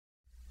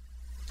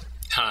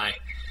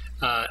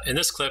In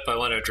this clip, I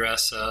want to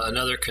address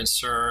another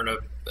concern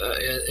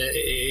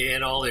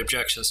in all the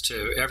objections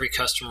to every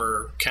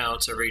customer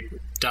counts, every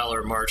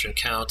dollar margin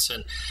counts.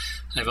 And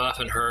I've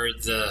often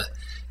heard the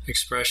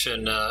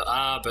expression,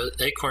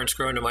 but acorns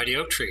grow into mighty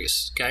oak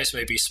trees. Guys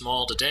may be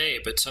small today,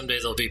 but someday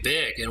they'll be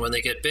big. And when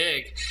they get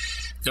big,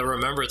 they'll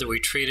remember that we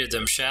treated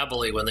them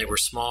shabbily when they were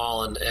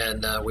small,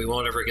 and we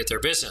won't ever get their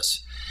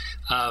business.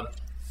 And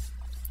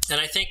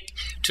I think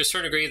to a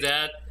certain degree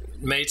that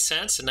made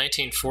sense. In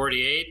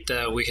 1948,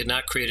 we had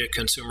not created a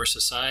consumer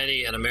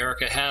society, and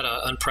America had an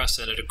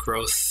unprecedented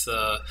growth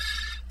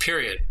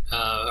period.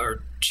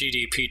 Our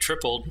GDP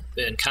tripled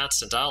in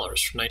constant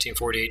dollars from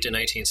 1948 to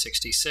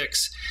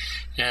 1966,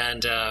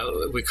 and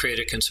we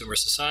created a consumer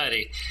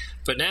society.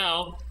 But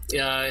now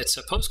it's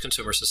a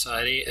post-consumer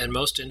society, and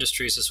most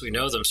industries as we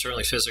know them,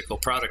 certainly physical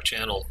product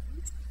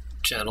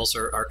channels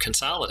are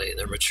consolidated,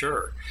 they're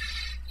mature.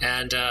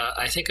 And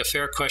I think a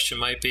fair question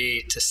might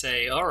be to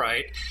say, all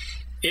right,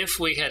 if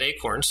we had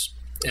acorns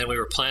and we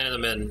were planting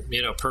them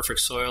in perfect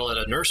soil at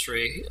a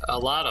nursery, a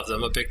lot of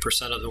them, a big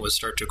percent of them would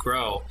start to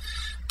grow.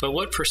 But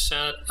what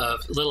percent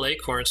of little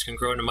acorns can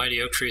grow into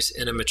mighty oak trees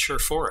in a mature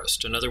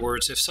forest? In other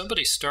words, if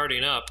somebody's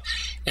starting up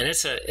and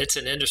it's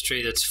an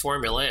industry that's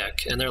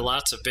formulaic and there are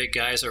lots of big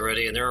guys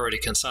already and they're already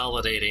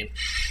consolidating,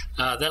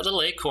 that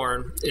little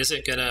acorn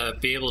isn't going to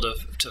be able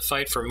to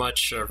fight for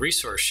much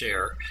resource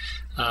share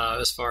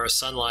as far as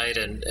sunlight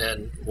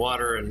and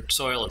water and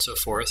soil and so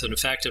forth. And in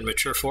fact, in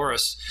mature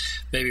forests,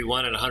 maybe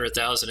 1 in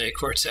 100,000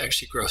 acorns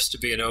actually grows to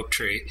be an oak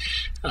tree.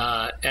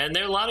 And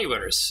they're lottie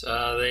winners.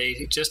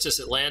 They, just as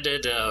it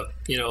landed, a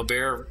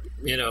bear,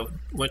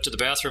 went to the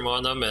bathroom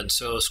on them, and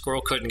so a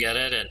squirrel couldn't get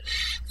it. And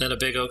then a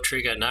big oak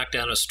tree got knocked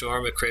down in a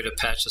storm. It created a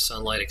patch of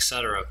sunlight,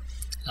 etc.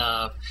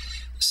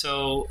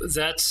 So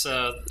that's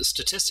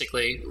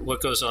statistically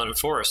what goes on in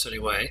forests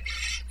anyway.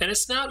 And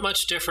it's not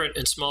much different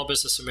in small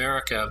business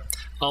America,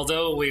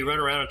 although we run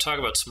around and talk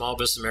about small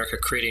business America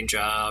creating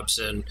jobs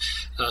and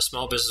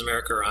small business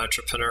America are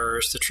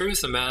entrepreneurs. The truth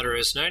of the matter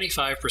is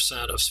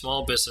 95% of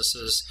small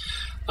businesses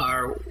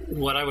are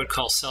what I would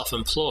call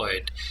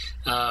self-employed.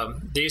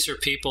 These are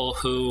people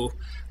who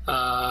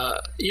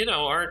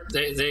aren't,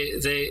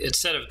 they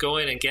instead of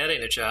going and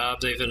getting a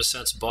job, they've in a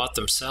sense bought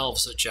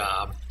themselves a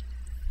job.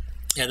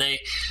 And they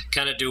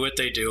kind of do what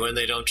they do, and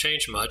they don't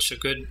change much. A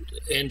good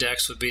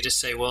index would be to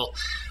say, well,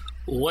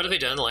 what have they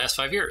done in the last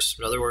 5 years?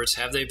 In other words,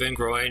 have they been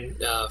growing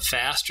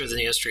faster than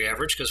the industry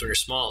average? Because when you're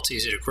small, it's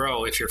easy to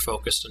grow if you're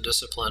focused and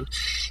disciplined.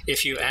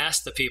 If you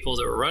ask the people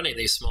that are running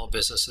these small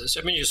businesses,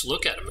 you just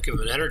look at them, give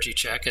them an energy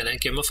check, and then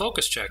give them a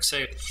focus check.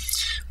 Say,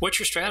 what's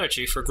your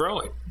strategy for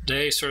growing?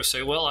 They sort of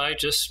say, well, I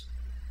just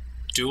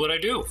do what I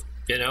do.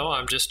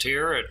 I'm just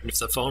here, and if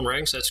the phone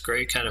rings, that's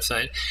great, kind of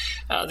thing.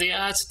 The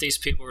odds that these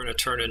people are going to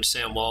turn into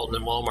Sam Walton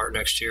and Walmart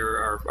next year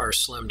are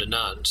slim to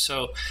none.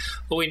 So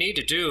what we need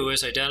to do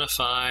is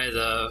identify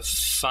the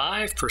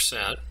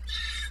 5%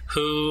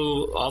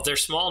 who, they're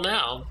small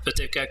now, but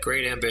they've got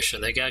great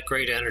ambition. They got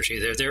great energy.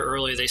 They're there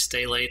early. They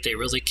stay late. They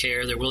really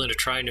care. They're willing to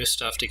try new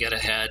stuff to get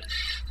ahead.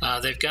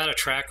 They've got a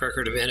track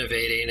record of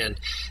innovating and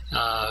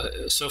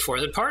so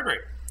forth, and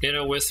partnering.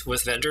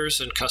 With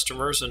vendors and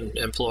customers and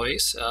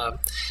employees.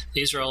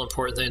 These are all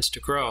important things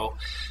to grow.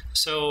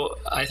 So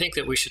I think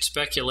that we should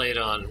speculate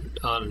on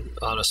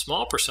a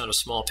small percent of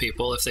small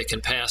people if they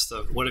can pass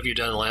the what have you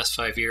done in the last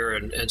 5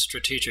 years and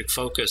strategic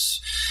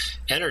focus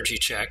energy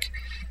check.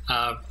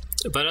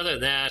 But other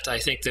than that, I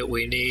think that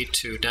we need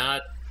to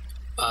not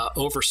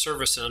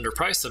over-service and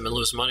underprice them and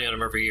lose money on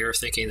them every year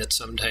thinking that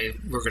someday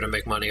we're going to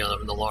make money on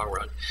them in the long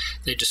run.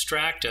 They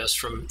distract us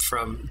from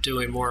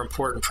doing more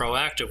important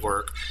proactive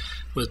work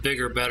with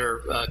bigger,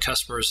 better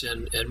customers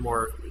and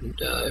more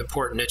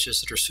important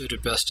niches that are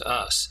suited best to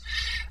us.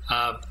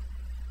 I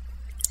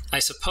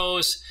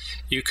suppose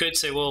you could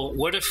say, well,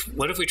 what if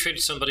we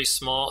treated somebody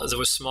small that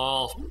was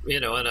small,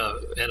 in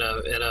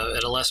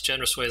a less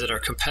generous way than our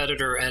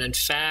competitor, and in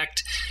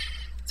fact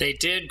they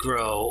did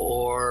grow,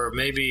 or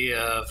maybe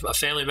a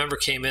family member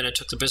came in and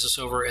took the business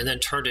over and then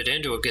turned it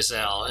into a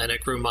gazelle and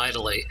it grew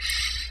mightily.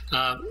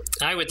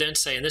 I would then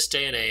say in this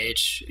day and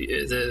age,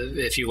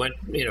 if you went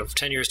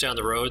 10 years down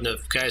the road and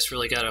the guy's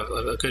really got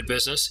a good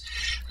business,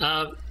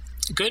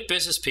 good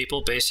business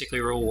people basically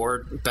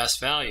reward best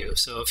value.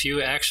 So if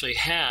you actually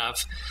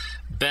have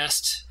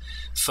best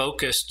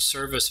focused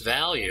service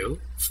value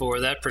for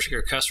that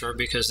particular customer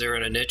because they're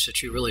in a niche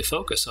that you really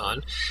focus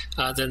on,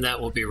 then that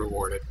will be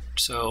rewarded.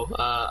 So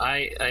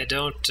I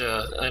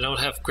don't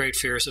have great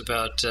fears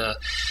about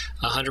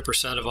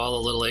 100% of all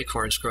the little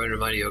acorns growing into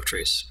mighty oak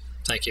trees.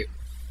 Thank you.